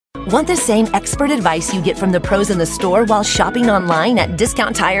Want the same expert advice you get from the pros in the store while shopping online at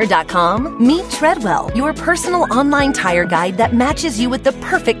DiscountTire.com? Meet Treadwell, your personal online tire guide that matches you with the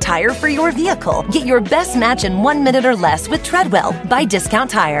perfect tire for your vehicle. Get your best match in 1 minute or less with Treadwell by Discount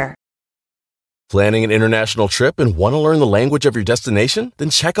Tire. Planning an international trip and want to learn the language of your destination? Then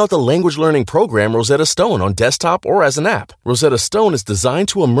check out the language learning program Rosetta Stone on desktop or as an app. Rosetta Stone is designed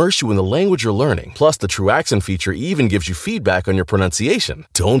to immerse you in the language you're learning. Plus, the True Accent feature even gives you feedback on your pronunciation.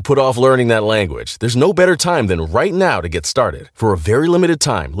 Don't put off learning that language. There's no better time than right now to get started. For a very limited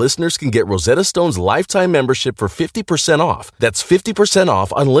time, listeners can get Rosetta Stone's lifetime membership for 50% off. That's 50%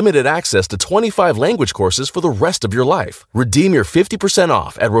 off unlimited access to 25 language courses for the rest of your life. Redeem your 50%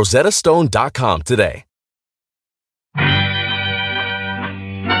 off at rosettastone.com today.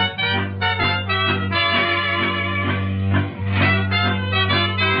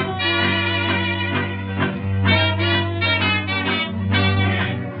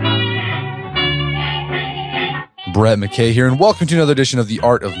 Brett McKay here, and welcome to another edition of the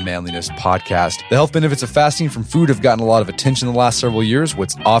Art of Manliness podcast. The health benefits of fasting from food have gotten a lot of attention in the last several years.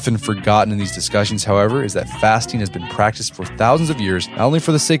 What's often forgotten in these discussions, however, is that fasting has been practiced for thousands of years, not only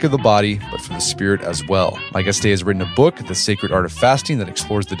for the sake of the body, but for the spirit as well. My guest today has written a book, The Sacred Art of Fasting, that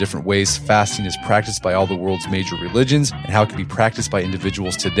explores the different ways fasting is practiced by all the world's major religions and how it can be practiced by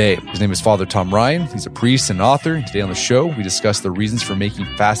individuals today. His name is Father Tom Ryan. He's a priest and author. And today on the show, we discuss the reasons for making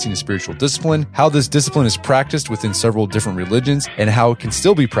fasting a spiritual discipline, how this discipline is practiced within several different religions, and how it can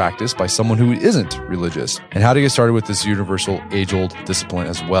still be practiced by someone who isn't religious, and how to get started with this universal age-old discipline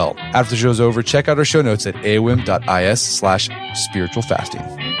as well. After the show's over, check out our show notes at aom.is/spiritual fasting.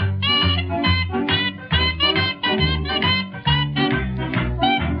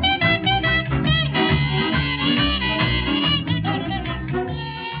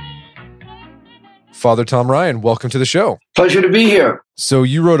 Father Tom Ryan, welcome to the show. Pleasure to be here. So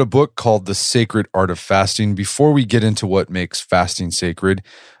you wrote a book called The Sacred Art of Fasting. Before we get into what makes fasting sacred,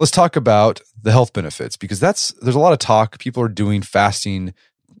 let's talk about the health benefits, because there's a lot of talk. People are doing fasting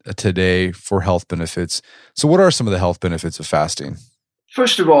today for health benefits. So what are some of the health benefits of fasting?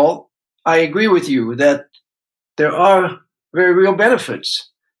 First of all, I agree with you that there are very real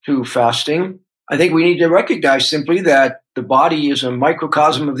benefits to fasting. I think we need to recognize simply that the body is a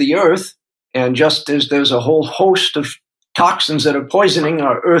microcosm of the earth. And just as there's a whole host of toxins that are poisoning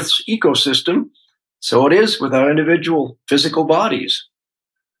our Earth's ecosystem, so it is with our individual physical bodies.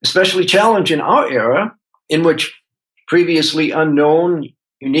 Especially challenged in our era, in which previously unknown,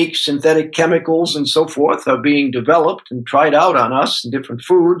 unique synthetic chemicals and so forth are being developed and tried out on us in different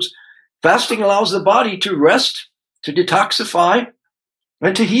foods. Fasting allows the body to rest, to detoxify,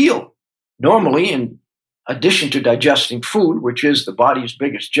 and to heal. Normally, in addition to digesting food, which is the body's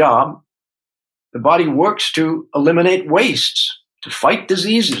biggest job, the body works to eliminate wastes, to fight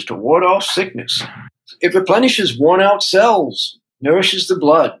diseases, to ward off sickness. It replenishes worn-out cells, nourishes the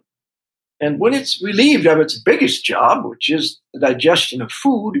blood. And when it's relieved of its biggest job, which is the digestion of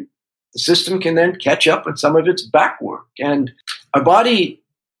food, the system can then catch up on some of its back work. And our body,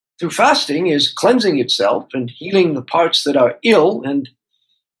 through fasting, is cleansing itself and healing the parts that are ill. And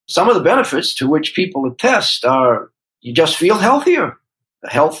some of the benefits to which people attest are you just feel healthier. The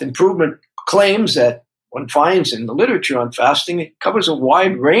health improvement claims that one finds in the literature on fasting, it covers a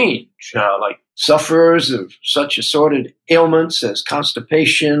wide range, like sufferers of such assorted ailments as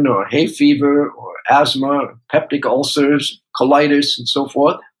constipation or hay fever or asthma or peptic ulcers, colitis, and so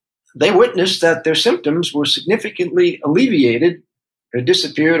forth. They witnessed that their symptoms were significantly alleviated or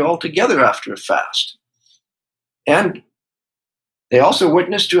disappeared altogether after a fast. And they also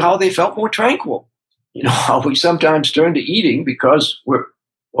witnessed to how they felt more tranquil. You know, how we sometimes turn to eating because we're,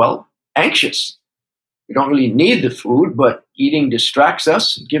 anxious. We don't really need the food, but eating distracts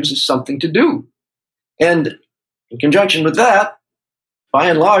us and gives us something to do. And in conjunction with that, by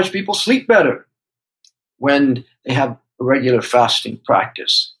and large, people sleep better when they have a regular fasting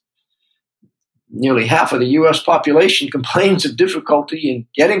practice. Nearly half of the U.S. population complains of difficulty in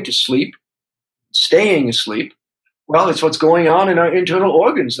getting to sleep, staying asleep. Well, it's what's going on in our internal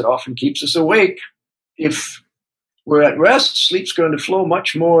organs that often keeps us awake. If we're at rest, sleep's going to flow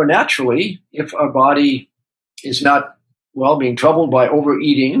much more naturally if our body is not, being troubled by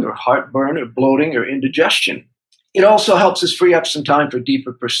overeating or heartburn or bloating or indigestion. It also helps us free up some time for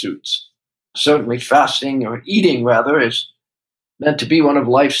deeper pursuits. Certainly fasting, or eating rather, is meant to be one of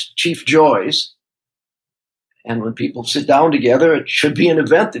life's chief joys. And when people sit down together, it should be an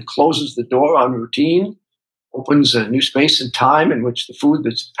event that closes the door on routine, opens a new space and time in which the food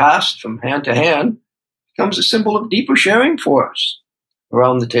that's passed from hand to hand becomes a symbol of deeper sharing for us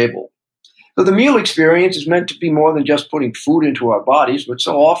around the table. So the meal experience is meant to be more than just putting food into our bodies, but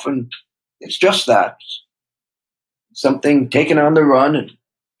so often it's just that. Something taken on the run and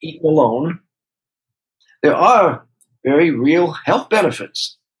eaten alone. There are very real health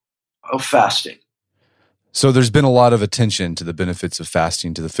benefits of fasting. So there's been a lot of attention to the benefits of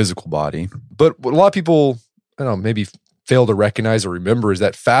fasting to the physical body. But what a lot of people, I don't know, maybe fail to recognize or remember is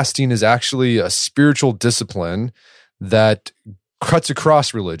that fasting is actually a spiritual discipline that cuts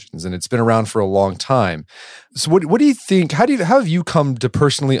across religions, and it's been around for a long time. So what do you think, how have you come to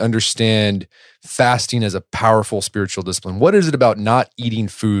personally understand fasting as a powerful spiritual discipline? What is it about not eating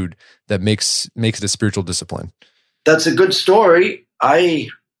food that makes it a spiritual discipline? That's a good story. I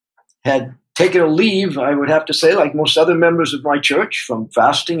had taken a leave, I would have to say, like most other members of my church, from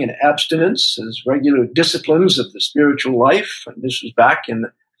fasting and abstinence as regular disciplines of the spiritual life. And this was back in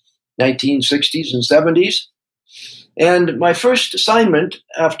the 1960s and 70s. And my first assignment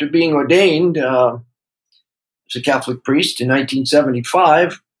after being ordained as a Catholic priest in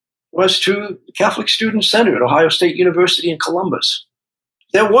 1975 was to the Catholic Student Center at Ohio State University in Columbus.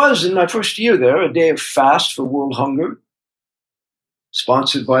 There was, in my first year there, a day of fast for world hunger,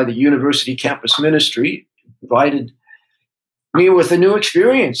 sponsored by the university campus ministry. It provided me with a new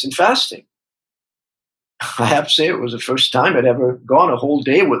experience in fasting. I have to say it was the first time I'd ever gone a whole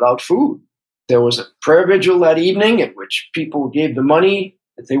day without food. There was a prayer vigil that evening at which people gave the money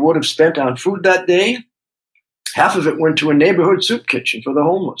that they would have spent on food that day. Half of it went to a neighborhood soup kitchen for the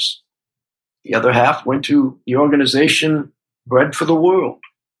homeless. The other half went to the organization Bread for the World.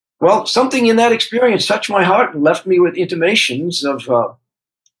 Well, something in that experience touched my heart and left me with intimations of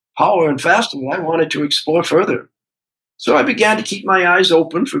power in fasting that I wanted to explore further. So I began to keep my eyes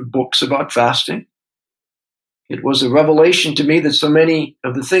open for books about fasting. It was a revelation to me that so many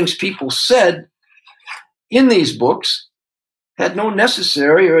of the things people said in these books had no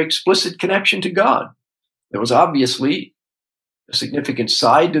necessary or explicit connection to God. There was obviously a significant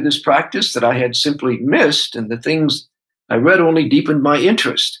side to this practice that I had simply missed, and the things I read only deepened my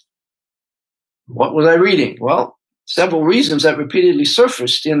interest. What was I reading? Well, several reasons that repeatedly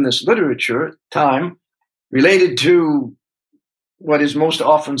surfaced in this literature at the time related to what is most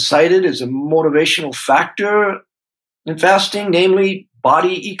often cited as a motivational factor in fasting, namely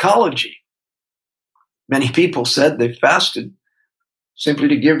body ecology. Many people said they fasted simply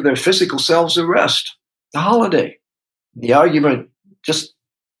to give their physical selves a rest, a holiday. The argument just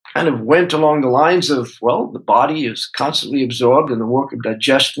kind of went along the lines of, well, the body is constantly absorbed in the work of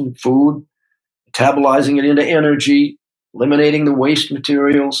digesting food, metabolizing it into energy, eliminating the waste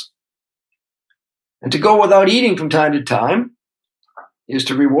materials. And to go without eating from time to time is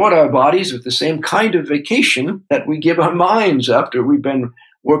to reward our bodies with the same kind of vacation that we give our minds after we've been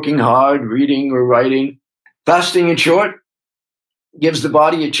working hard, reading or writing. Fasting, in short, gives the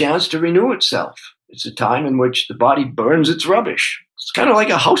body a chance to renew itself. It's a time in which the body burns its rubbish. It's kind of like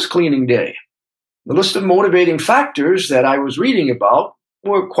a house cleaning day. The list of motivating factors that I was reading about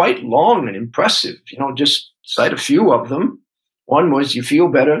were quite long and impressive. Just cite a few of them. One was you feel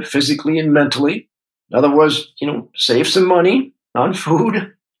better physically and mentally. Another was, save some money on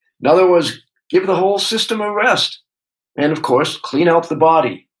food. Another was give the whole system a rest. And of course, clean out the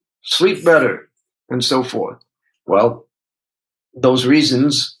body, sleep better, and so forth. Well, those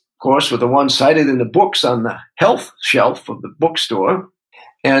reasons, of course, were the ones cited in the books on the health shelf of the bookstore.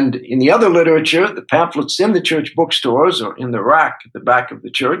 And in the other literature, the pamphlets in the church bookstores or in the rack at the back of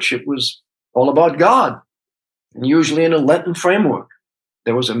the church, it was all about God, and usually in a Lenten framework.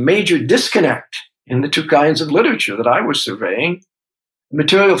 There was a major disconnect in the two kinds of literature that I was surveying. The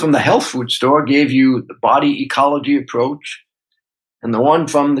material from the health food store gave you the body ecology approach, and the one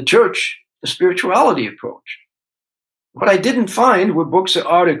from the church, the spirituality approach. What I didn't find were books or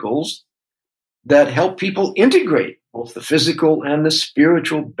articles that help people integrate both the physical and the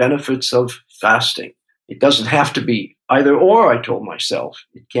spiritual benefits of fasting. It doesn't have to be either or, I told myself.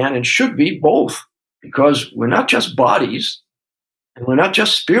 It can and should be both, because we're not just bodies and we're not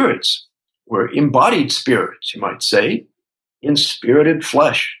just spirits. We're embodied spirits, you might say, in spirited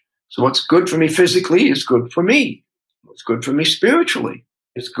flesh. So what's good for me physically is good for me. What's good for me spiritually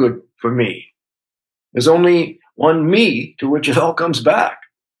is good for me. There's only one me to which it all comes back.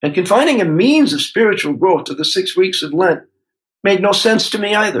 And confining a means of spiritual growth to the 6 weeks of Lent made no sense to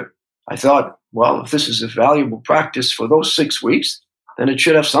me either. I thought, well, if this is a valuable practice for those 6 weeks, then it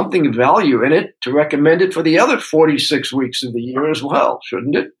should have something of value in it to recommend it for the other 46 weeks of the year as well,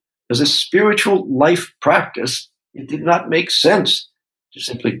 shouldn't it? As a spiritual life practice, it did not make sense to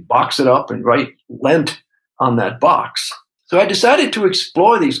simply box it up and write Lent on that box. So I decided to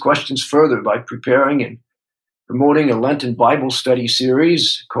explore these questions further by preparing and promoting a Lenten Bible study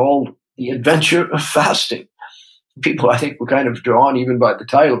series called The Adventure of Fasting. People, I think, were kind of drawn even by the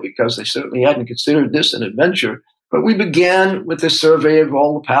title because they certainly hadn't considered this an adventure. But we began with a survey of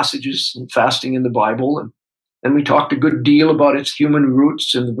all the passages in fasting in the Bible, and then we talked a good deal about its human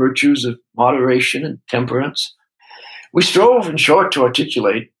roots and the virtues of moderation and temperance. We strove, in short, to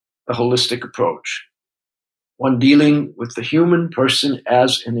articulate a holistic approach, one dealing with the human person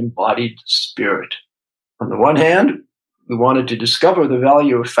as an embodied spirit. On the one hand, we wanted to discover the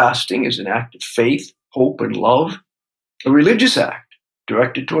value of fasting as an act of faith, hope, and love, a religious act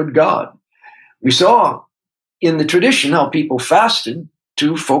directed toward God. We saw in the tradition how people fasted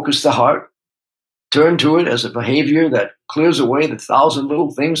to focus the heart, turn to it as a behavior that clears away the 1,000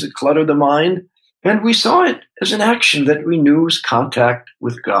 little things that clutter the mind, and we saw it as an action that renews contact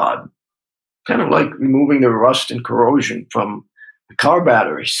with God, kind of like removing the rust and corrosion from the car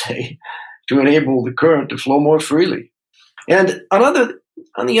battery, say, to enable the current to flow more freely. And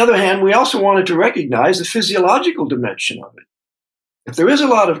on the other hand, we also wanted to recognize the physiological dimension of it. If there is a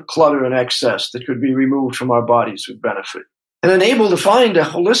lot of clutter and excess that could be removed from our bodies with benefit, and unable to find a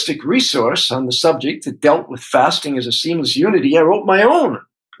holistic resource on the subject that dealt with fasting as a seamless unity, I wrote my own,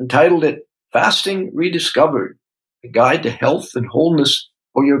 entitled it Fasting Rediscovered, a guide to health and wholeness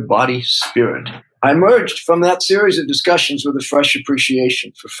for your body spirit. I emerged from that series of discussions with a fresh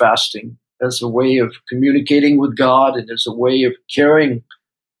appreciation for fasting as a way of communicating with God and as a way of caring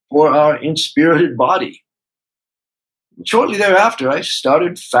for our inspirited body. Shortly thereafter, I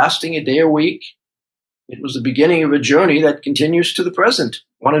started fasting a day a week. It was the beginning of a journey that continues to the present,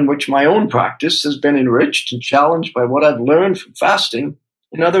 one in which my own practice has been enriched and challenged by what I've learned from fasting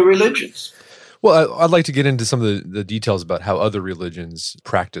in other religions. Well, I'd like to get into some of the details about how other religions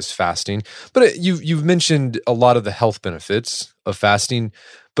practice fasting. But you've mentioned a lot of the health benefits of fasting,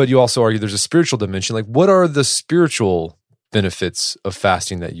 but you also argue there's a spiritual dimension. Like, what are the spiritual benefits of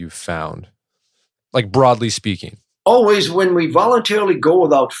fasting that you've found, like broadly speaking? Always when we voluntarily go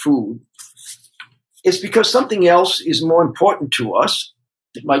without food, it's because something else is more important to us.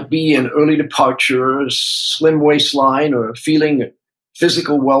 It might be an early departure, a slim waistline, or a feeling of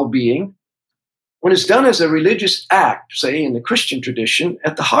physical well-being. When it's done as a religious act, say in the Christian tradition,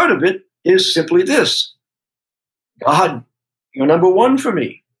 at the heart of it is simply this: God, you're number one for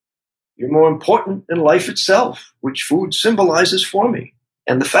me. You're more important than life itself, which food symbolizes for me.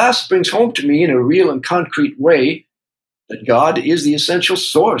 And the fast brings home to me in a real and concrete way that God is the essential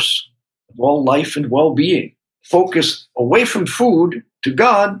source of all life and well-being. Focus away from food to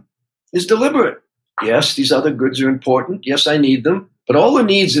God is deliberate. Yes, these other goods are important. Yes, I need them. But all the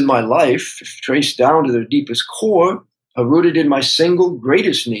needs in my life, if traced down to their deepest core, are rooted in my single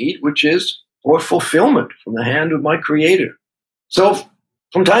greatest need, which is for fulfillment from the hand of my Creator. So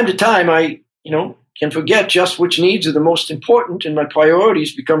from time to time, I, can forget just which needs are the most important, and my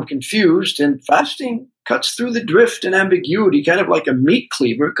priorities become confused, and fasting cuts through the drift and ambiguity, kind of like a meat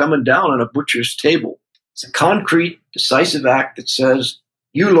cleaver coming down on a butcher's table. It's a concrete, decisive act that says,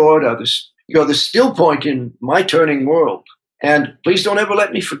 you, Lord, you're the still point in my turning world, and please don't ever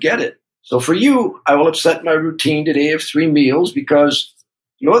let me forget it. So for you, I will upset my routine today of 3 meals because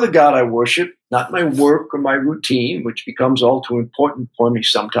you're the God I worship, not my work or my routine, which becomes all too important for me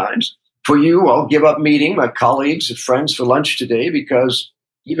sometimes. For you, I'll give up meeting my colleagues and friends for lunch today because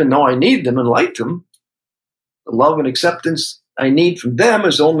even though I need them and like them, the love and acceptance I need from them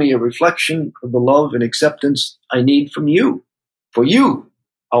is only a reflection of the love and acceptance I need from you. For you,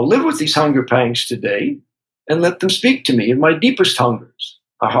 I'll live with these hunger pangs today and let them speak to me of my deepest hungers.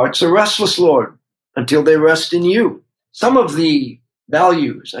 Our hearts are restless, Lord, until they rest in you. Some of the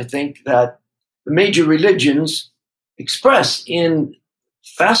values, I think, that the major religions express in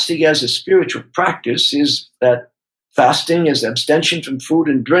fasting as a spiritual practice is that fasting as abstention from food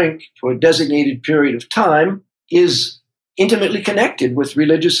and drink for a designated period of time is intimately connected with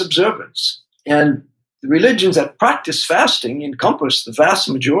religious observance. And the religions that practice fasting encompass the vast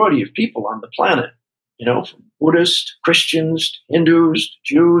majority of people on the planet, from Buddhists, Christians, Hindus,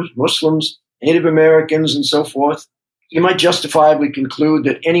 Jews, Muslims, Native Americans, and so forth. You might justifiably conclude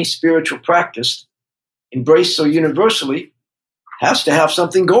that any spiritual practice embraced so universally has to have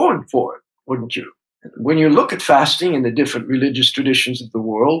something going for it, wouldn't you? When you look at fasting in the different religious traditions of the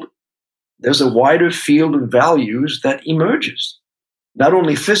world, there's a wider field of values that emerges. Not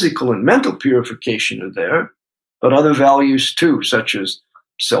only physical and mental purification are there, but other values too, such as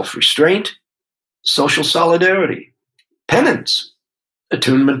self-restraint, social solidarity, penance,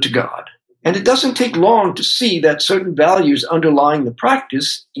 attunement to God. And it doesn't take long to see that certain values underlying the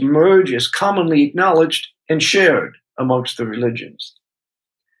practice emerge as commonly acknowledged and shared amongst the religions.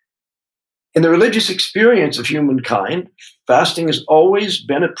 In the religious experience of humankind, fasting has always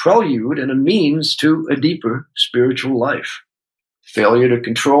been a prelude and a means to a deeper spiritual life. Failure to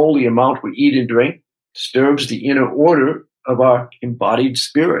control the amount we eat and drink disturbs the inner order of our embodied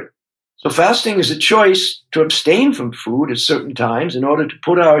spirit. So fasting is a choice to abstain from food at certain times in order to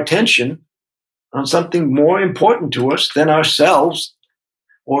put our attention on something more important to us than ourselves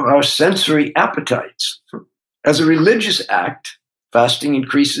or our sensory appetites. As a religious act, fasting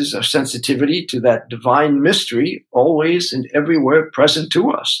increases our sensitivity to that divine mystery always and everywhere present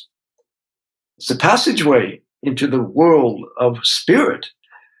to us. It's a passageway into the world of spirit,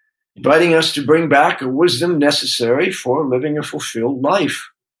 inviting us to bring back a wisdom necessary for living a fulfilled life.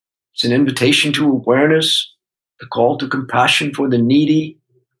 It's an invitation to awareness, the call to compassion for the needy,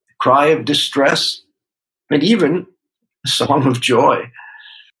 the cry of distress, and even a song of joy.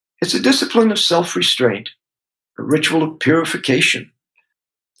 It's a discipline of self-restraint, a ritual of purification,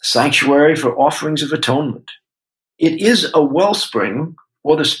 a sanctuary for offerings of atonement. It is a wellspring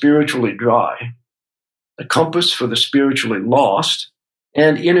for the spiritually dry, a compass for the spiritually lost,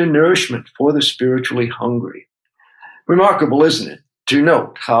 and inner nourishment for the spiritually hungry. Remarkable, isn't it, to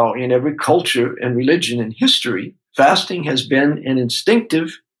note how in every culture and religion in history, fasting has been an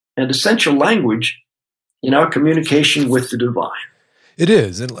instinctive and essential language in our communication with the divine. It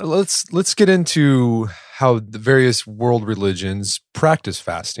is. And let's get into how the various world religions practice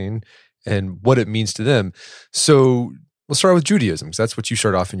fasting and what it means to them. So we'll start with Judaism, because that's what you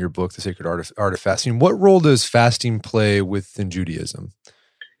start off in your book, The Sacred Art of Fasting. What role does fasting play within Judaism?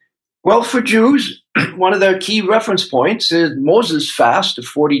 Well, for Jews, one of their key reference points is Moses' fast of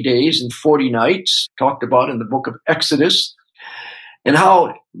 40 days and 40 nights, talked about in the book of Exodus, and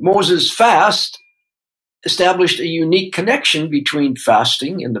how Moses' fast established a unique connection between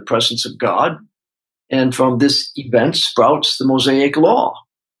fasting in the presence of God, and from this event sprouts the Mosaic law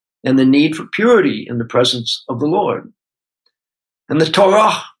and the need for purity in the presence of the Lord. And the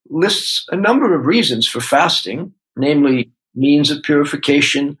Torah lists a number of reasons for fasting, namely means of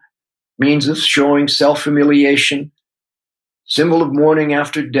purification, means of showing self-humiliation, symbol of mourning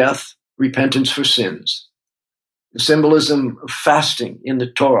after death, repentance for sins. The symbolism of fasting in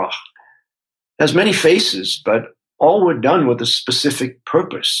the Torah has many faces, but all were done with a specific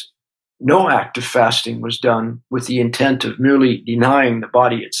purpose. No act of fasting was done with the intent of merely denying the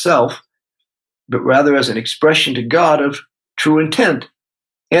body itself, but rather as an expression to God of true intent.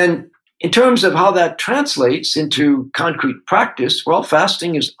 And in terms of how that translates into concrete practice, well,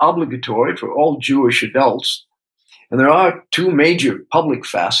 fasting is obligatory for all Jewish adults. And there are 2 major public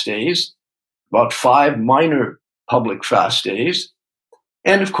fast days, about 5 minor public fast days,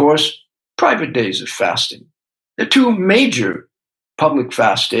 and of course, private days of fasting. The 2 major public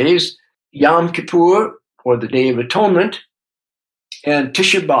fast days, Yom Kippur, or the Day of Atonement, and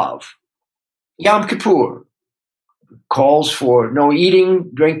Tisha B'Av. Yom Kippur calls for no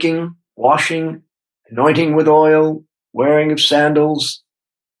eating, drinking, washing, anointing with oil, wearing of sandals,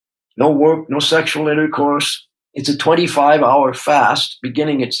 no work, no sexual intercourse. It's a 25-hour fast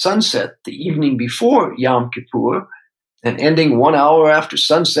beginning at sunset the evening before Yom Kippur and ending 1 hour after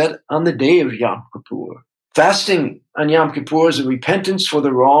sunset on the day of Yom Kippur. Fasting on Yom Kippur is a repentance for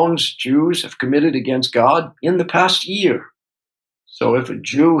the wrongs Jews have committed against God in the past year. So if a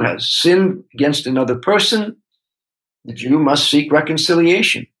Jew has sinned against another person, the Jew must seek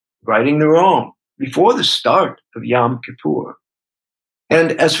reconciliation, righting the wrong, before the start of Yom Kippur.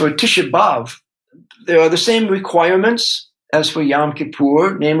 And as for Tisha B'Av, there are the same requirements as for Yom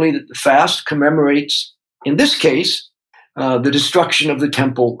Kippur, namely that the fast commemorates, in this case, the destruction of the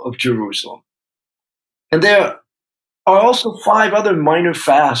Temple of Jerusalem. And there are also 5 other minor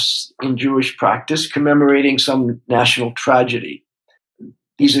fasts in Jewish practice commemorating some national tragedy.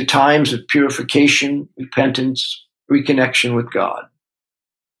 These are times of purification, repentance, reconnection with God.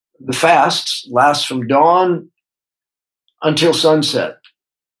 The fasts last from dawn until sunset,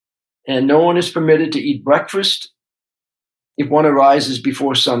 and no one is permitted to eat breakfast if one arises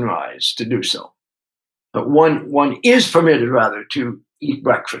before sunrise to do so. But one is permitted, rather, to eat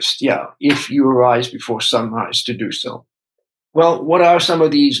breakfast, if you arise before sunrise to do so. Well, what are some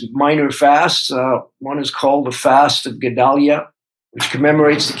of these minor fasts? One is called the Fast of Gedaliah, which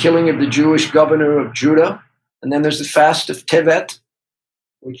commemorates the killing of the Jewish governor of Judah. And then there's the Fast of Tevet,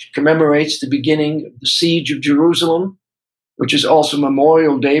 which commemorates the beginning of the siege of Jerusalem, which is also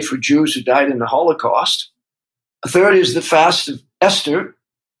Memorial Day for Jews who died in the Holocaust. A third is the Fast of Esther,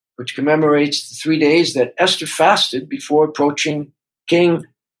 which commemorates the 3 days that Esther fasted before approaching King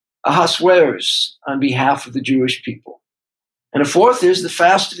Ahasuerus on behalf of the Jewish people. And a fourth is the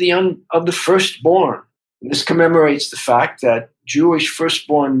Fast of the Firstborn, This commemorates the fact that Jewish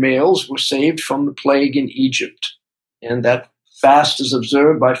firstborn males were saved from the plague in Egypt, and that fast is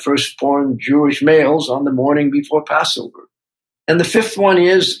observed by firstborn Jewish males on the morning before Passover. And the fifth one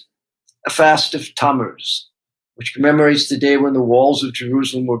is a fast of Tammuz, which commemorates the day when the walls of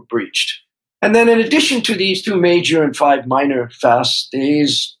Jerusalem were breached. And then in addition to these 2 major and 5 minor fast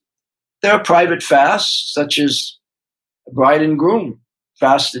days, there are private fasts, such as a bride and groom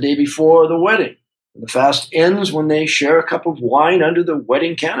fast the day before the wedding. The fast ends when they share a cup of wine under the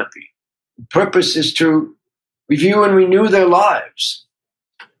wedding canopy. The purpose is to review and renew their lives.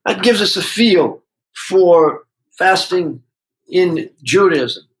 That gives us a feel for fasting in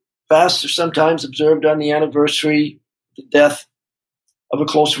Judaism. Fasts are sometimes observed on the anniversary of the death of a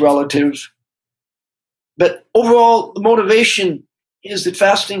close relative. But overall, the motivation is that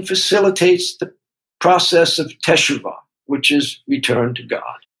fasting facilitates the process of teshuvah, which is return to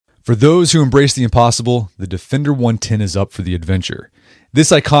God. For those who embrace the impossible, the Defender 110 is up for the adventure. This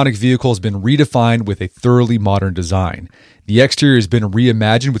iconic vehicle has been redefined with a thoroughly modern design. The exterior has been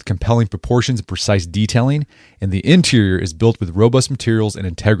reimagined with compelling proportions and precise detailing, and the interior is built with robust materials and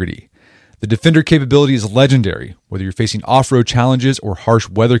integrity. The Defender capability is legendary, whether you're facing off-road challenges or harsh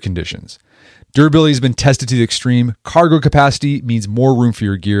weather conditions. Durability has been tested to the extreme, cargo capacity means more room for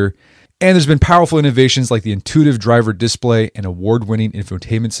your gear, and there's been powerful innovations like the intuitive driver display and award-winning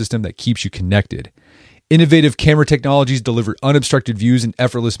infotainment system that keeps you connected. Innovative camera technologies deliver unobstructed views and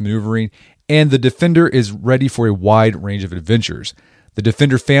effortless maneuvering, and the Defender is ready for a wide range of adventures. The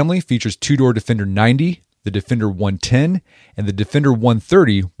Defender family features 2-door Defender 90, the Defender 110, and the Defender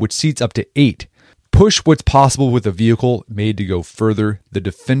 130, which seats up to 8. Push what's possible with a vehicle made to go further, the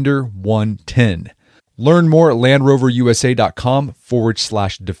Defender 110. Learn more at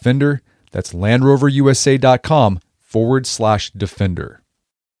LandRoverUSA.com/Defender. That's LandRoverUSA.com/Defender.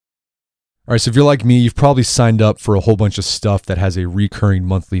 All right, so if you're like me, you've probably signed up for a whole bunch of stuff that has a recurring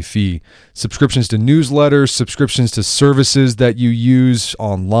monthly fee. Subscriptions to newsletters, subscriptions to services that you use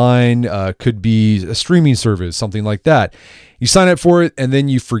online, could be a streaming service, something like that. You sign up for it and then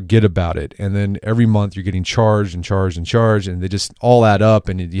you forget about it. And then every month you're getting charged and charged and charged, and they just all add up,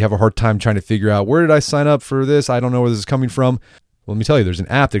 and you have a hard time trying to figure out, where did I sign up for this? I don't know where this is coming from. Well, let me tell you, there's an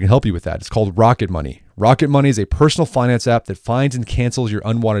app that can help you with that. It's called Rocket Money. Rocket Money is a personal finance app that finds and cancels your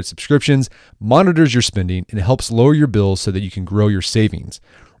unwanted subscriptions, monitors your spending, and helps lower your bills so that you can grow your savings.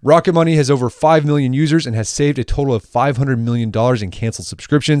 Rocket Money has over 5 million users and has saved a total of $500 million in canceled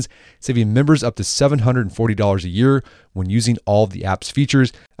subscriptions, saving members up to $740 a year when using all of the app's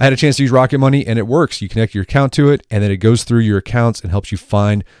features. I had a chance to use Rocket Money, and it works. You connect your account to it, and then it goes through your accounts and helps you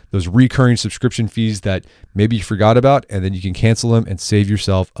find those recurring subscription fees that maybe you forgot about, and then you can cancel them and save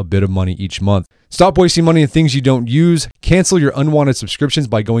yourself a bit of money each month. Stop wasting money on things you don't use. Cancel your unwanted subscriptions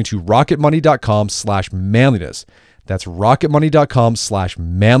by going to rocketmoney.com/manliness. That's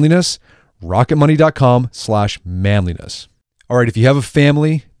rocketmoney.com/manliness, rocketmoney.com/manliness. All right, if you have a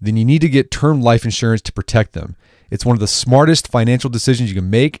family, then you need to get term life insurance to protect them. It's one of the smartest financial decisions you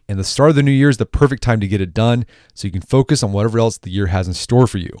can make, and the start of the new year is the perfect time to get it done so you can focus on whatever else the year has in store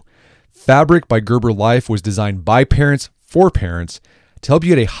for you. Fabric by Gerber Life was designed by parents for parents to help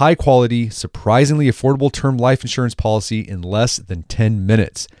you get a high-quality, surprisingly affordable term life insurance policy in less than 10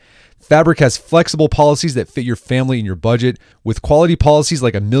 minutes. Fabric has flexible policies that fit your family and your budget, with quality policies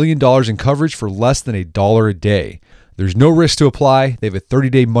like $1 million in coverage for less than $1 a day. There's no risk to apply. They have a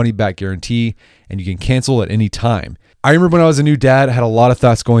 30-day money-back guarantee, and you can cancel at any time. I remember when I was a new dad, I had a lot of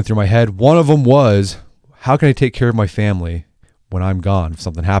thoughts going through my head. One of them was, how can I take care of my family when I'm gone, if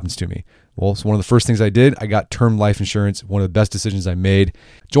something happens to me? Well, so one of the first things I did, I got term life insurance, one of the best decisions I made.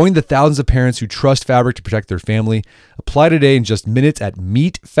 Join the thousands of parents who trust Fabric to protect their family. Apply today in just minutes at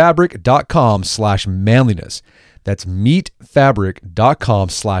meetfabric.com/manliness. That's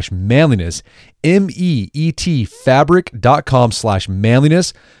meetfabric.com/manliness, MEET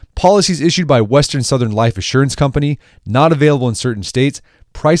fabric.com/manliness. Policies issued by Western Southern Life Assurance Company, not available in certain states.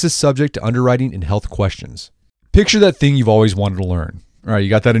 Prices subject to underwriting and health questions. Picture that thing you've always wanted to learn. All right, you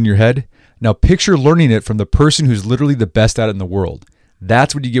got that in your head? Now picture learning it from the person who's literally the best at it in the world.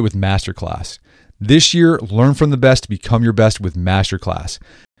 That's what you get with Masterclass. This year, learn from the best to become your best with Masterclass.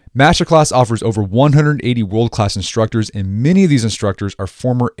 Masterclass offers over 180 world-class instructors, and many of these instructors are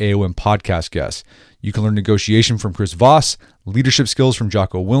former AOM podcast guests. You can learn negotiation from Chris Voss, leadership skills from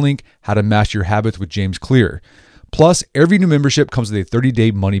Jocko Willink, how to master your habits with James Clear. Plus, every new membership comes with a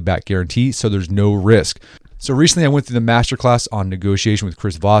 30-day money-back guarantee, so there's no risk. So recently I went through the masterclass on negotiation with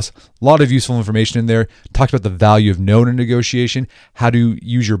Chris Voss. A lot of useful information in there. Talked about the value of knowing a negotiation, how to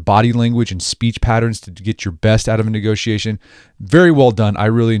use your body language and speech patterns to get your best out of a negotiation. Very well done. I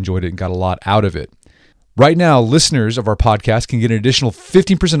really enjoyed it and got a lot out of it. Right now, listeners of our podcast can get an additional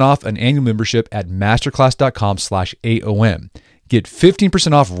 15% off an annual membership at masterclass.com/AOM. Get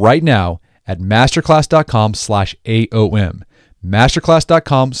 15% off right now at masterclass.com/AOM.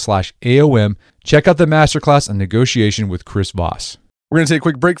 Masterclass.com/AOM. Check out the masterclass on negotiation with Chris Voss. We're going to take a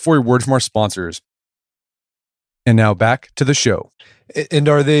quick break for a word from our sponsors. And now back to the show. And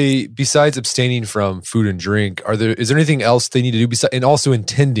are they, besides abstaining from food and drink, is there anything else they need to do besides, and also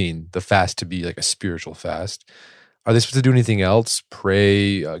intending the fast to be like a spiritual fast? Are they supposed to do anything else?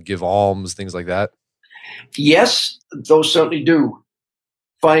 Pray, give alms, things like that? Yes, those certainly do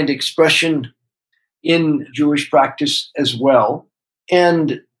find expression in Jewish practice as well.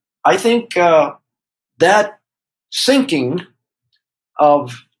 And I think that syncing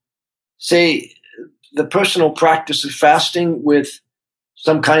of, say, the personal practice of fasting with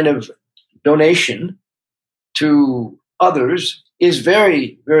some kind of donation to others is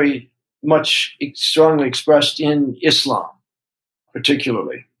very, very much strongly expressed in Islam,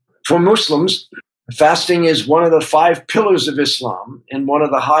 particularly. For Muslims, fasting is one of the 5 pillars of Islam and one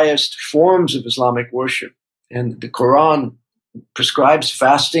of the highest forms of Islamic worship. And the Quran prescribes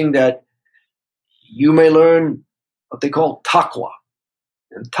fasting that you may learn what they call taqwa.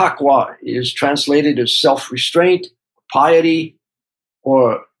 And taqwa is translated as self-restraint, piety,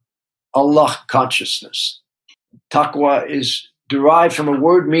 or Allah consciousness. Taqwa is derived from a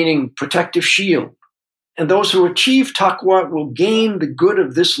word meaning protective shield. And those who achieve taqwa will gain the good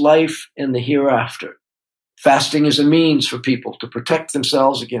of this life and the hereafter. Fasting is a means for people to protect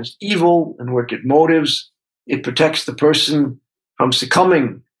themselves against evil and wicked motives. It protects the person from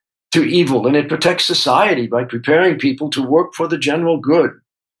succumbing to evil, and it protects society by preparing people to work for the general good.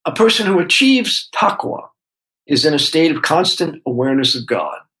 A person who achieves taqwa is in a state of constant awareness of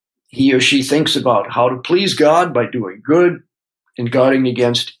God. He or she thinks about how to please God by doing good and guarding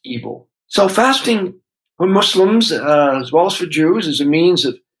against evil. So fasting for Muslims, as well as for Jews, is a means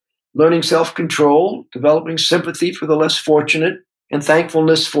of learning self-control, developing sympathy for the less fortunate, and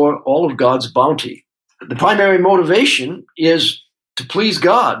thankfulness for all of God's bounty. The primary motivation is to please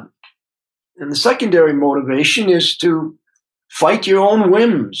God. And the secondary motivation is to fight your own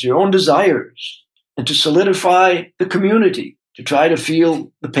whims, your own desires, and to solidify the community, to try to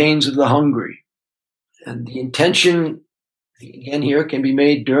feel the pains of the hungry. And the intention, again, here can be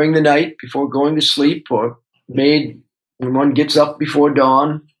made during the night before going to sleep, or made when one gets up before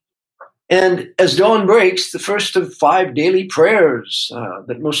dawn. And as dawn breaks, the first of 5 daily prayers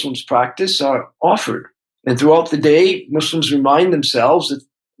that Muslims practice are offered. And throughout the day, Muslims remind themselves that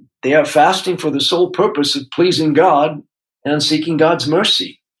they are fasting for the sole purpose of pleasing God and seeking God's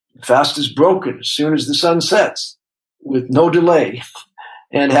mercy. The fast is broken as soon as the sun sets, with no delay.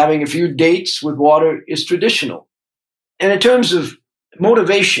 And having a few dates with water is traditional. And in terms of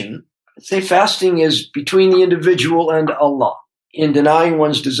motivation, I'd say fasting is between the individual and Allah. In denying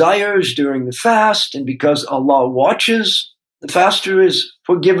one's desires during the fast, and because Allah watches, the faster is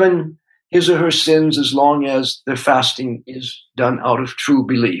forgiven his or her sins as long as their fasting is done out of true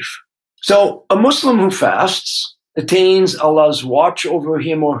belief. So a Muslim who fasts attains Allah's watch over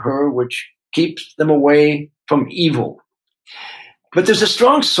him or her, which keeps them away from evil. But there's a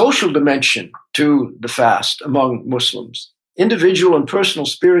strong social dimension to the fast among Muslims. Individual and personal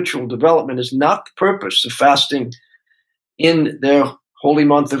spiritual development is not the purpose of fasting in their holy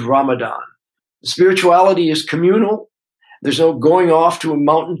month of Ramadan. The spirituality is communal. There's no going off to a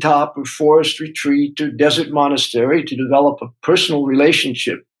mountaintop or forest retreat or desert monastery to develop a personal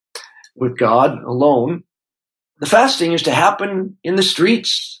relationship with God alone. The fasting is to happen in the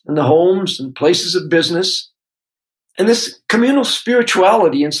streets, in the homes, and places of business. And this communal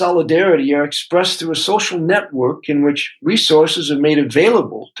spirituality and solidarity are expressed through a social network in which resources are made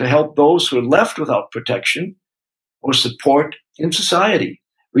available to help those who are left without protection or support in society.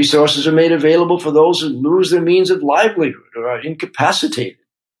 Resources are made available for those who lose their means of livelihood or are incapacitated,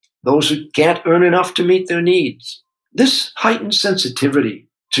 those who can't earn enough to meet their needs. This heightened sensitivity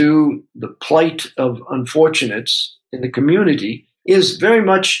to the plight of unfortunates in the community is very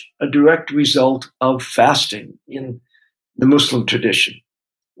much a direct result of fasting in the Muslim tradition.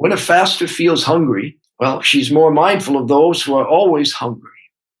 When a faster feels hungry, well, she's more mindful of those who are always hungry.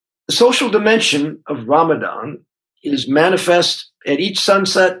 The social dimension of Ramadan is manifest at each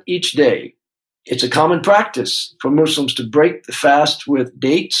sunset each day. It's a common practice for Muslims to break the fast with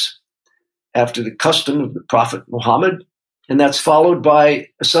dates after the custom of the Prophet Muhammad, and that's followed by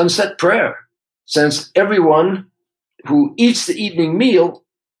a sunset prayer, since everyone who eats the evening meal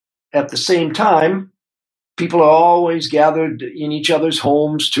at the same time, people are always gathered in each other's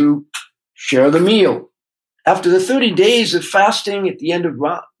homes to share the meal. After the 30 days of fasting at the end of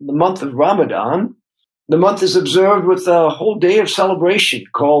the month of Ramadan, The month is observed with a whole day of celebration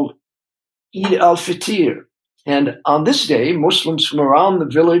called Eid al-Fitr. And on this day, Muslims from around the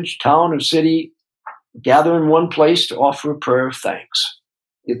village, town, or city gather in one place to offer a prayer of thanks.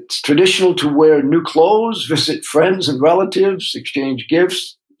 It's traditional to wear new clothes, visit friends and relatives, exchange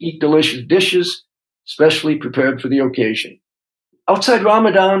gifts, eat delicious dishes, specially prepared for the occasion. Outside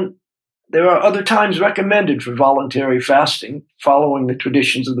Ramadan, there are other times recommended for voluntary fasting, following the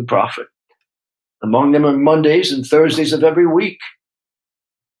traditions of the Prophet. Among them are Mondays and Thursdays of every week,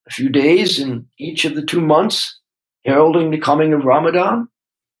 a few days in each of the 2 months, heralding the coming of Ramadan,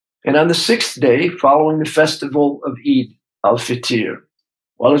 and on the 6th day following the festival of Eid al-Fitr.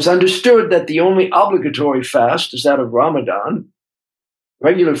 While it's understood that the only obligatory fast is that of Ramadan,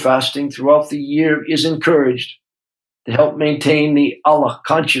 regular fasting throughout the year is encouraged to help maintain the Allah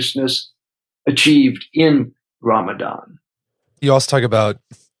consciousness achieved in Ramadan. You also talk about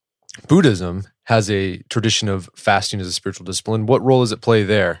Buddhism has a tradition of fasting as a spiritual discipline. What role does it play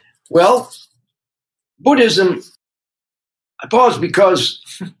there? Well, Buddhism, I pause because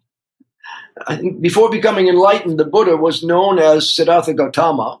I think before becoming enlightened, the Buddha was known as Siddhartha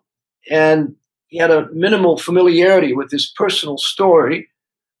Gautama, and he had a minimal familiarity with his personal story.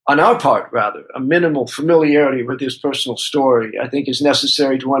 On our part, rather, a minimal familiarity with his personal story, I think, is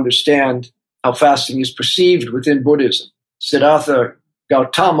necessary to understand how fasting is perceived within Buddhism. Siddhartha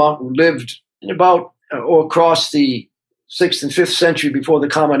Gautama, who lived in about or across the 6th and 5th century before the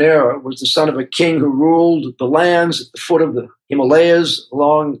Common Era, was the son of a king who ruled the lands at the foot of the Himalayas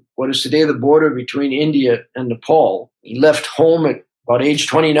along what is today the border between India and Nepal. He left home at about age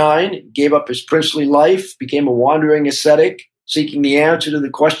 29, gave up his princely life, became a wandering ascetic, seeking the answer to the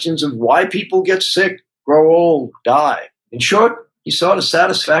questions of why people get sick, grow old, die. In short, he sought a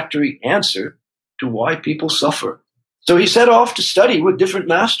satisfactory answer to why people suffer. So he set off to study with different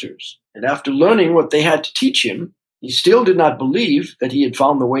masters, and after learning what they had to teach him, he still did not believe that he had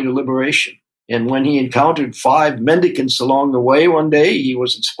found the way to liberation. And when he encountered 5 mendicants along the way one day, he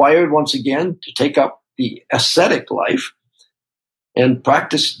was inspired once again to take up the ascetic life and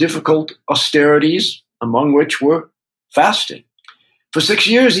practice difficult austerities, among which were fasting. For 6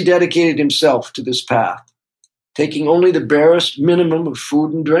 years, he dedicated himself to this path, taking only the barest minimum of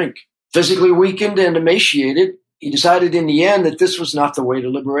food and drink. Physically weakened and emaciated, he decided in the end that this was not the way to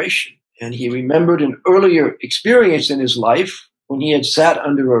liberation. And he remembered an earlier experience in his life when he had sat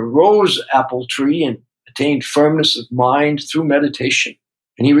under a rose apple tree and attained firmness of mind through meditation.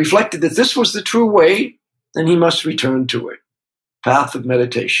 And he reflected that this was the true way, and he must return to it. Path of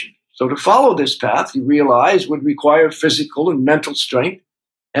meditation. So to follow this path, he realized would require physical and mental strength,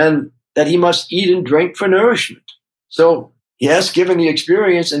 and that he must eat and drink for nourishment. So, yes, given the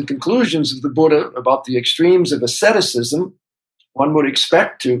experience and conclusions of the Buddha about the extremes of asceticism, one would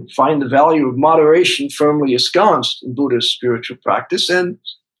expect to find the value of moderation firmly ensconced in Buddha's spiritual practice, and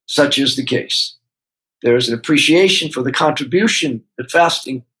such is the case. There is an appreciation for the contribution that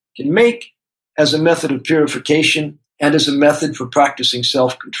fasting can make as a method of purification and as a method for practicing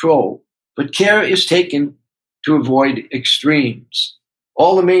self-control, but care is taken to avoid extremes.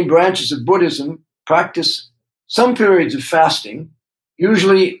 All the main branches of Buddhism practice some periods of fasting,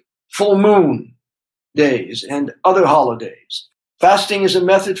 usually full moon days and other holidays. Fasting is a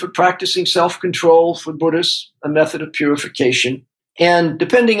method for practicing self-control for Buddhists, a method of purification. And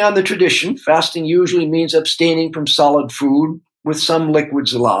depending on the tradition, fasting usually means abstaining from solid food with some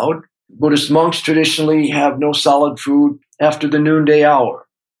liquids allowed. Buddhist monks traditionally have no solid food after the noonday hour.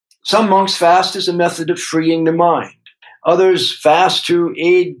 Some monks fast as a method of freeing the mind. Others fast to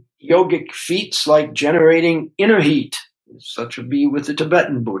aid yogic feats like generating inner heat. Such would be with the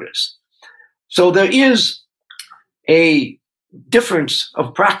Tibetan Buddhists. So there is a difference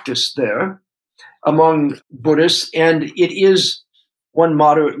of practice there among Buddhists, and it is one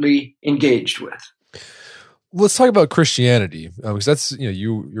moderately engaged with. Let's talk about Christianity, because that's,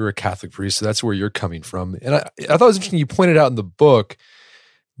 you're a Catholic priest, so that's where you're coming from. And I thought it was interesting, you pointed out in the book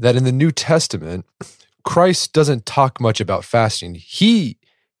that in the New Testament, Christ doesn't talk much about fasting. He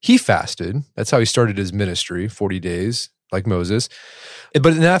fasted. That's how he started his ministry, 40 days, like Moses.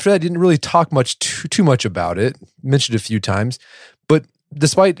 But then after that, he didn't really talk too much about it, mentioned it a few times. But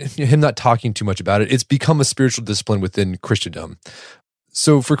despite him not talking too much about it, it's become a spiritual discipline within Christendom.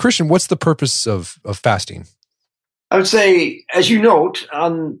 So for Christian, what's the purpose of fasting? I would say, as you note,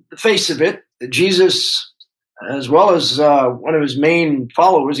 on the face of it, Jesus, as well as one of his main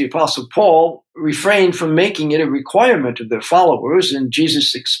followers, the Apostle Paul, refrained from making it a requirement of their followers. And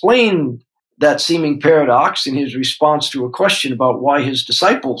Jesus explained that seeming paradox in his response to a question about why his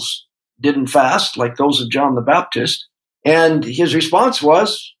disciples didn't fast like those of John the Baptist. And his response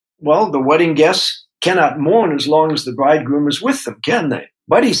was, well, the wedding guests cannot mourn as long as the bridegroom is with them, can they?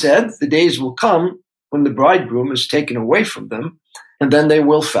 But he said, the days will come when the bridegroom is taken away from them, and then they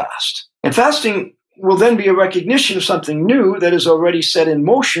will fast. And fasting will then be a recognition of something new that is already set in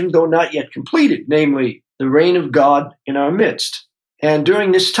motion, though not yet completed, namely the reign of God in our midst. And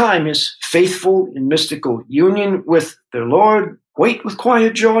during this time, his faithful in mystical union with their Lord wait with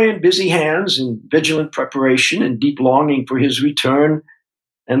quiet joy and busy hands in vigilant preparation and deep longing for his return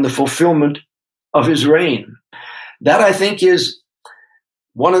and the fulfillment of his reign. That, I think, is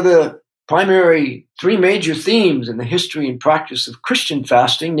one of the primary three major themes in the history and practice of Christian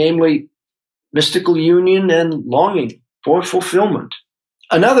fasting, namely mystical union and longing for fulfillment.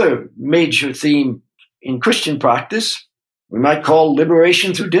 Another major theme in Christian practice we might call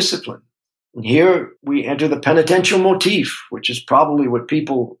liberation through discipline. And here we enter the penitential motif, which is probably what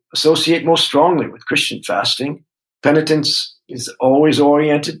people associate most strongly with Christian fasting. Penitence is always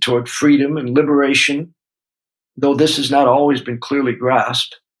oriented toward freedom and liberation, though this has not always been clearly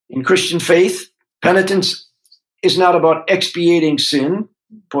grasped. In Christian faith, penitence is not about expiating sin,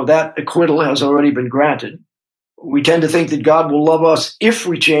 for that acquittal has already been granted. We tend to think that God will love us if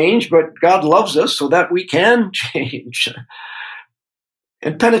we change, but God loves us so that we can change.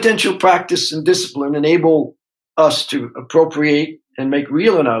 And penitential practice and discipline enable us to appropriate and make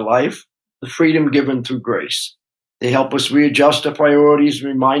real in our life the freedom given through grace. They help us readjust our priorities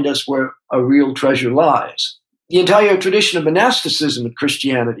and remind us where our real treasure lies. The entire tradition of monasticism in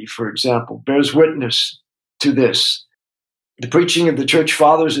Christianity, for example, bears witness to this. The preaching of the Church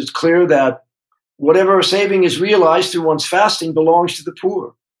Fathers is clear that whatever saving is realized through one's fasting belongs to the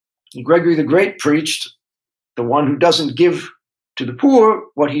poor. And Gregory the Great preached, the one who doesn't give to the poor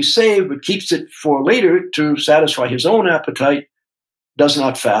what he saved but keeps it for later to satisfy his own appetite does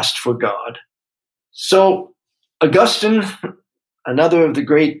not fast for God. So Augustine, another of the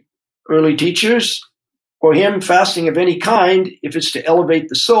great early teachers, for him, fasting of any kind, if it's to elevate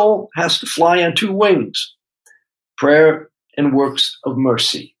the soul, has to fly on two wings, prayer and works of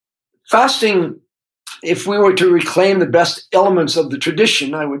mercy. Fasting, if we were to reclaim the best elements of the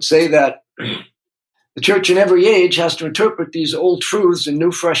tradition, I would say that the church in every age has to interpret these old truths in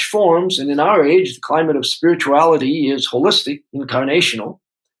new, fresh forms. And in our age, the climate of spirituality is holistic, incarnational,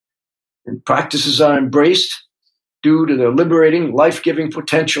 and practices are embraced due to their liberating, life-giving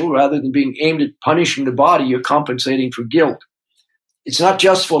potential rather than being aimed at punishing the body or compensating for guilt. It's not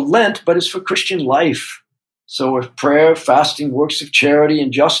just for Lent, but it's for Christian life. So if prayer, fasting, works of charity,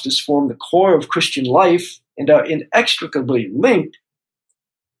 and justice form the core of Christian life and are inextricably linked,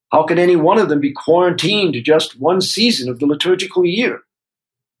 how can any one of them be quarantined to just one season of the liturgical year?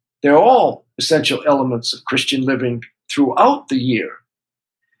 They're all essential elements of Christian living throughout the year.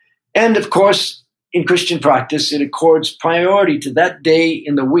 And of course, in Christian practice, it accords priority to that day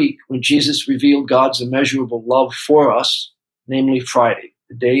in the week when Jesus revealed God's immeasurable love for us, namely Friday,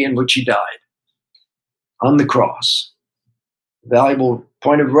 the day in which he died on the cross. A valuable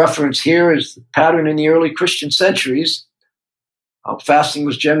point of reference here is the pattern in the early Christian centuries. How fasting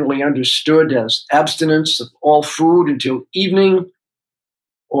was generally understood as abstinence of all food until evening,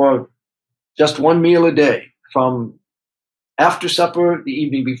 or just one meal a day, from after supper the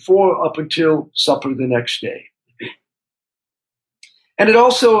evening before up until supper the next day. And it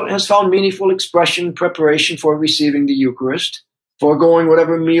also has found meaningful expression in preparation for receiving the Eucharist. Foregoing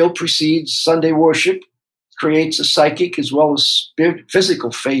whatever meal precedes Sunday worship creates a psychic as well as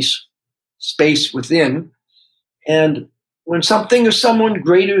physical space within. And when something or someone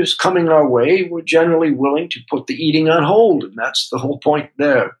greater is coming our way, we're generally willing to put the eating on hold, and that's the whole point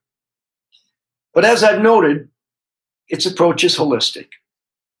there. But as I've noted, its approach is holistic.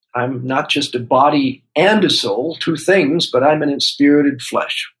 I'm not just a body and a soul, two things, but I'm an inspirited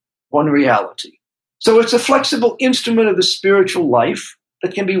flesh, one reality. So it's a flexible instrument of the spiritual life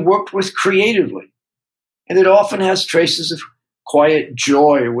that can be worked with creatively. And it often has traces of quiet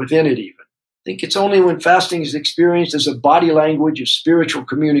joy within it even. I think it's only when fasting is experienced as a body language of spiritual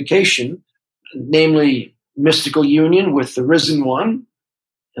communication, namely mystical union with the risen one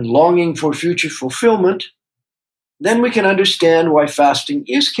and longing for future fulfillment, then we can understand why fasting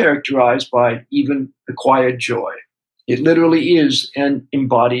is characterized by even the quiet joy. It literally is an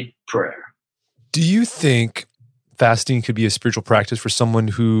embodied prayer. Do you think fasting could be a spiritual practice for someone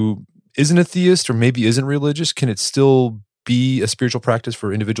who isn't a theist or maybe isn't religious? Can it still be a spiritual practice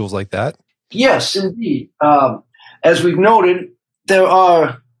for individuals like that? Yes, indeed. As we've noted, there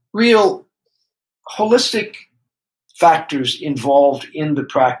are real holistic factors involved in the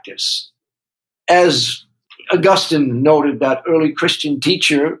practice. As Augustine noted, that early Christian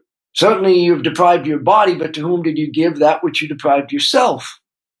teacher, certainly you've deprived your body, but to whom did you give that which you deprived yourself?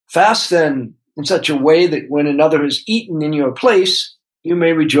 Fast then in such a way that when another has eaten in your place, you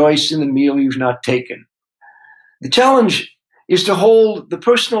may rejoice in the meal you've not taken. The challenge is to hold the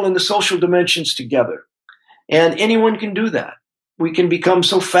personal and the social dimensions together. And anyone can do that. We can become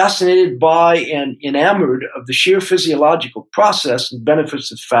so fascinated by and enamored of the sheer physiological process and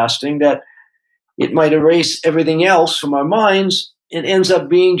benefits of fasting that it might erase everything else from our minds and ends up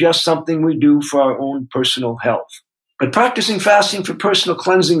being just something we do for our own personal health. But practicing fasting for personal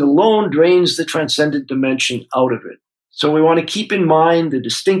cleansing alone drains the transcendent dimension out of it. So we want to keep in mind the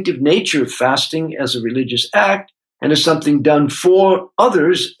distinctive nature of fasting as a religious act and as something done for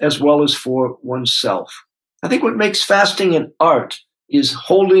others as well as for oneself. I think what makes fasting an art is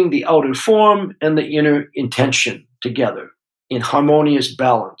holding the outer form and the inner intention together in harmonious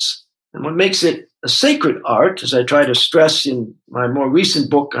balance. And what makes it a sacred art, as I try to stress in my more recent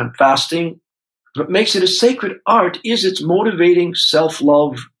book on fasting, what makes it a sacred art is its motivating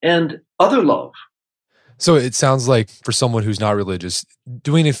self-love and other love. So it sounds like for someone who's not religious,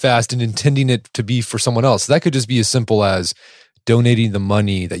 doing a fast and intending it to be for someone else, that could just be as simple as donating the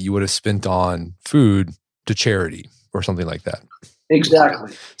money that you would have spent on food to charity or something like that.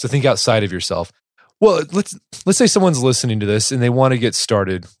 Exactly. So think outside of yourself. Well, let's say someone's listening to this and they want to get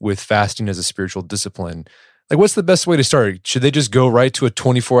started with fasting as a spiritual discipline. Like, what's the best way to start? Should they just go right to a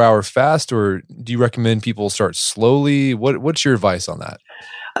 24-hour fast, or do you recommend people start slowly? What's your advice on that?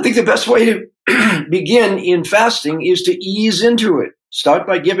 I think the best way to begin in fasting is to ease into it. Start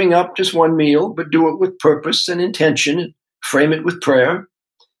by giving up just one meal, but do it with purpose and intention, and frame it with prayer.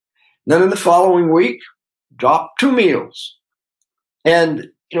 Then in the following week, drop 2 meals. And,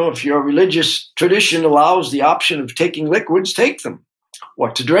 if your religious tradition allows the option of taking liquids, take them.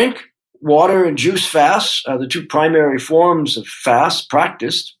 What to drink? Water and juice fasts are the 2 primary forms of fast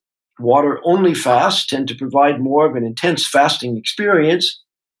practiced. Water-only fasts tend to provide more of an intense fasting experience.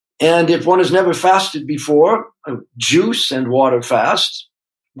 And if one has never fasted before, a juice and water fast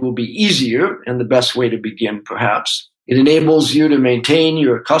will be easier and the best way to begin, perhaps. It enables you to maintain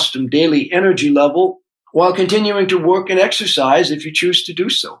your accustomed daily energy level while continuing to work and exercise if you choose to do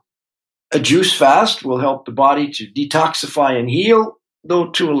so. A juice fast will help the body to detoxify and heal,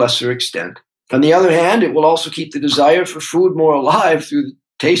 though to a lesser extent. On the other hand, it will also keep the desire for food more alive through the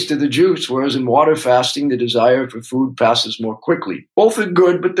taste of the juice, whereas in water fasting, the desire for food passes more quickly. Both are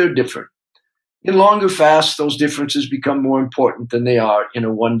good, but they're different. In longer fasts, those differences become more important than they are in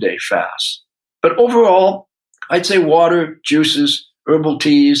a one-day fast. But overall, I'd say water, juices, herbal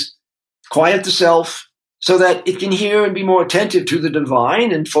teas, quiet the self so that it can hear and be more attentive to the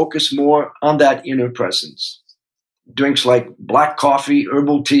divine and focus more on that inner presence. Drinks like black coffee,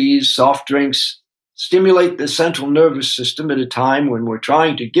 herbal teas, soft drinks stimulate the central nervous system at a time when we're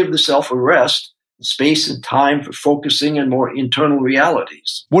trying to give the self a rest, space and time for focusing on more internal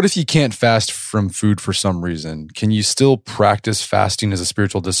realities. What if you can't fast from food for some reason? Can you still practice fasting as a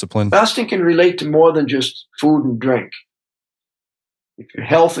spiritual discipline? Fasting can relate to more than just food and drink. If your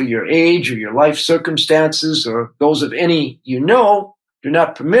health or your age or your life circumstances or those of any do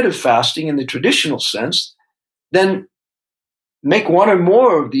not permit of fasting in the traditional sense, then make one or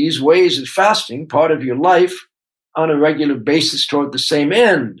more of these ways of fasting part of your life on a regular basis toward the same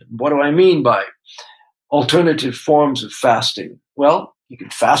end. What do I mean by alternative forms of fasting? Well, you can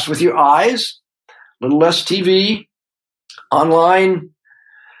fast with your eyes, a little less TV, online,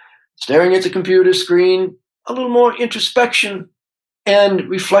 staring at the computer screen, a little more introspection and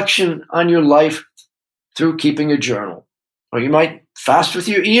reflection on your life through keeping a journal. Or you might fast with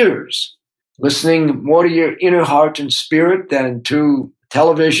your ears, listening more to your inner heart and spirit than to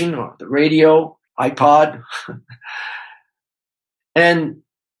television or the radio, iPod. And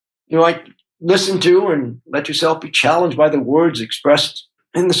you might listen to and let yourself be challenged by the words expressed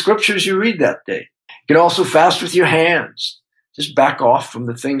in the scriptures you read that day. You can also fast with your hands. Just back off from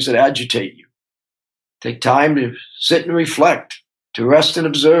the things that agitate you. Take time to sit and reflect, to rest and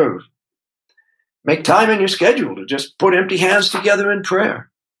observe. Make time in your schedule to just put empty hands together in prayer.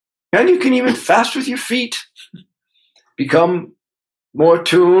 And you can even fast with your feet. Become more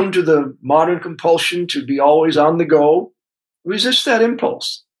tuned to the modern compulsion to be always on the go. Resist that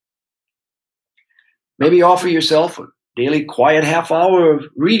impulse. Maybe offer yourself a daily quiet half hour of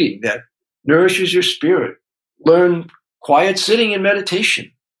reading that nourishes your spirit. Learn quiet sitting and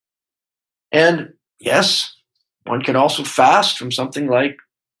meditation. And yes, one can also fast from something like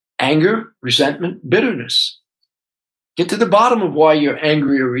anger, resentment, bitterness. Get to the bottom of why you're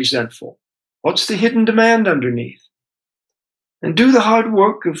angry or resentful. What's the hidden demand underneath? And do the hard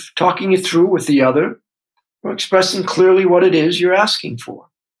work of talking it through with the other or expressing clearly what it is you're asking for.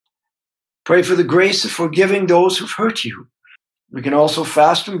 Pray for the grace of forgiving those who've hurt you. We can also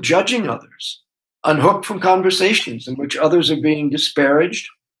fast from judging others, unhook from conversations in which others are being disparaged,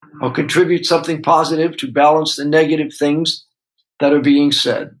 or contribute something positive to balance the negative things that are being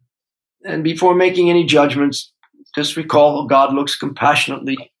said. And before making any judgments, just recall how God looks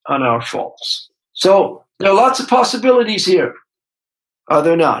compassionately on our faults. So there are lots of possibilities here, are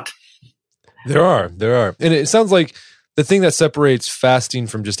there not? There are. And it sounds like the thing that separates fasting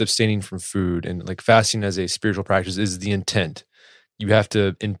from just abstaining from food and like fasting as a spiritual practice is the intent. You have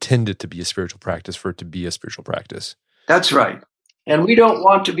to intend it to be a spiritual practice for it to be a spiritual practice. That's right. And we don't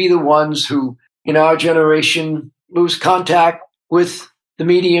want to be the ones who, in our generation, lose contact with the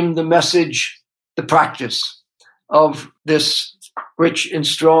medium, the message, the practice of this rich and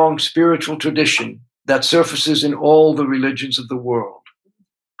strong spiritual tradition that surfaces in all the religions of the world.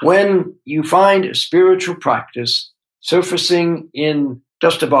 When you find a spiritual practice surfacing in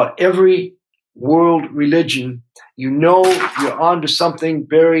just about every world religion, you know you're onto something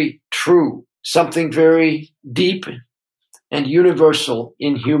very true, something very deep and universal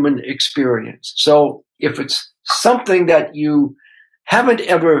in human experience. So if it's something that you haven't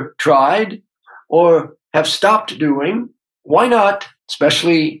ever tried or have stopped doing, why not,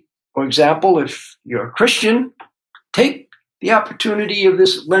 especially, for example, if you're a Christian, take the opportunity of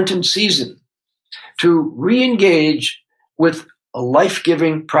this Lenten season to re-engage with a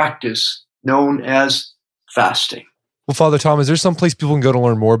life-giving practice known as fasting. Well, Father Tom, is there some place people can go to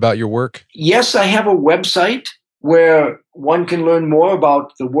learn more about your work? Yes, I have a website where one can learn more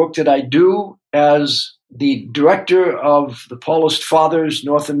about the work that I do as the director of the Paulist Fathers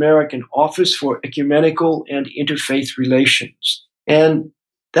North American Office for Ecumenical and Interfaith Relations. And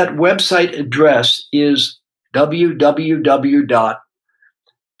that website address is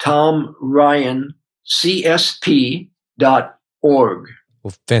www.tomryancsp.org.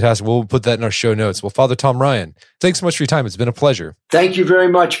 Well, fantastic. We'll put that in our show notes. Well, Father Tom Ryan, thanks so much for your time. It's been a pleasure. Thank you very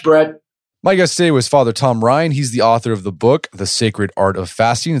much, Brett. My guest today was Father Tom Ryan. He's the author of the book, The Sacred Art of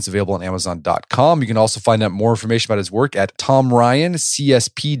Fasting. It's available on Amazon.com. You can also find out more information about his work at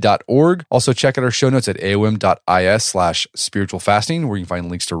tomryancsp.org. Also, check out our show notes at aom.is/spiritual fasting, where you can find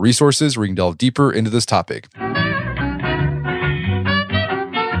links to resources where you can delve deeper into this topic.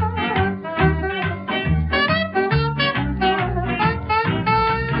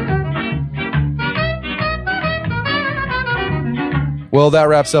 Well, that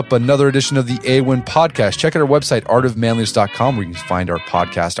wraps up another edition of the AWIN podcast. Check out our website, artofmanliness.com, where you can find our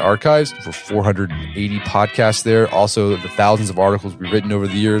podcast archives. Over 480 podcasts there. Also, the thousands of articles we've written over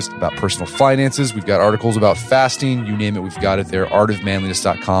the years about personal finances. We've got articles about fasting. You name it, we've got it there,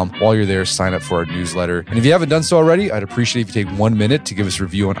 artofmanliness.com. While you're there, sign up for our newsletter. And if you haven't done so already, I'd appreciate if you take 1 minute to give us a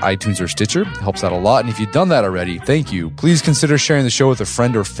review on iTunes or Stitcher. It helps out a lot. And if you've done that already, thank you. Please consider sharing the show with a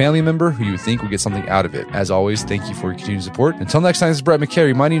friend or family member who you think would get something out of it. As always, thank you for your continued support. Until next time, this is Brett McKay,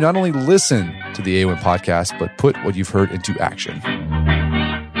 reminding you not only listen to the AWIN podcast, but put what you've heard into action.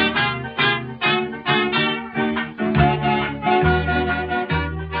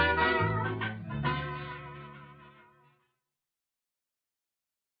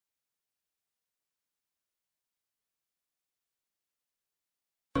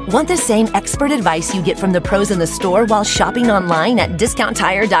 Want the same expert advice you get from the pros in the store while shopping online at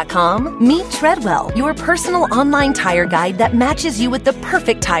DiscountTire.com? Meet Treadwell, your personal online tire guide that matches you with the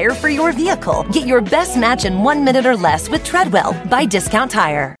perfect tire for your vehicle. Get your best match in 1 minute or less with Treadwell by Discount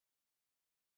Tire.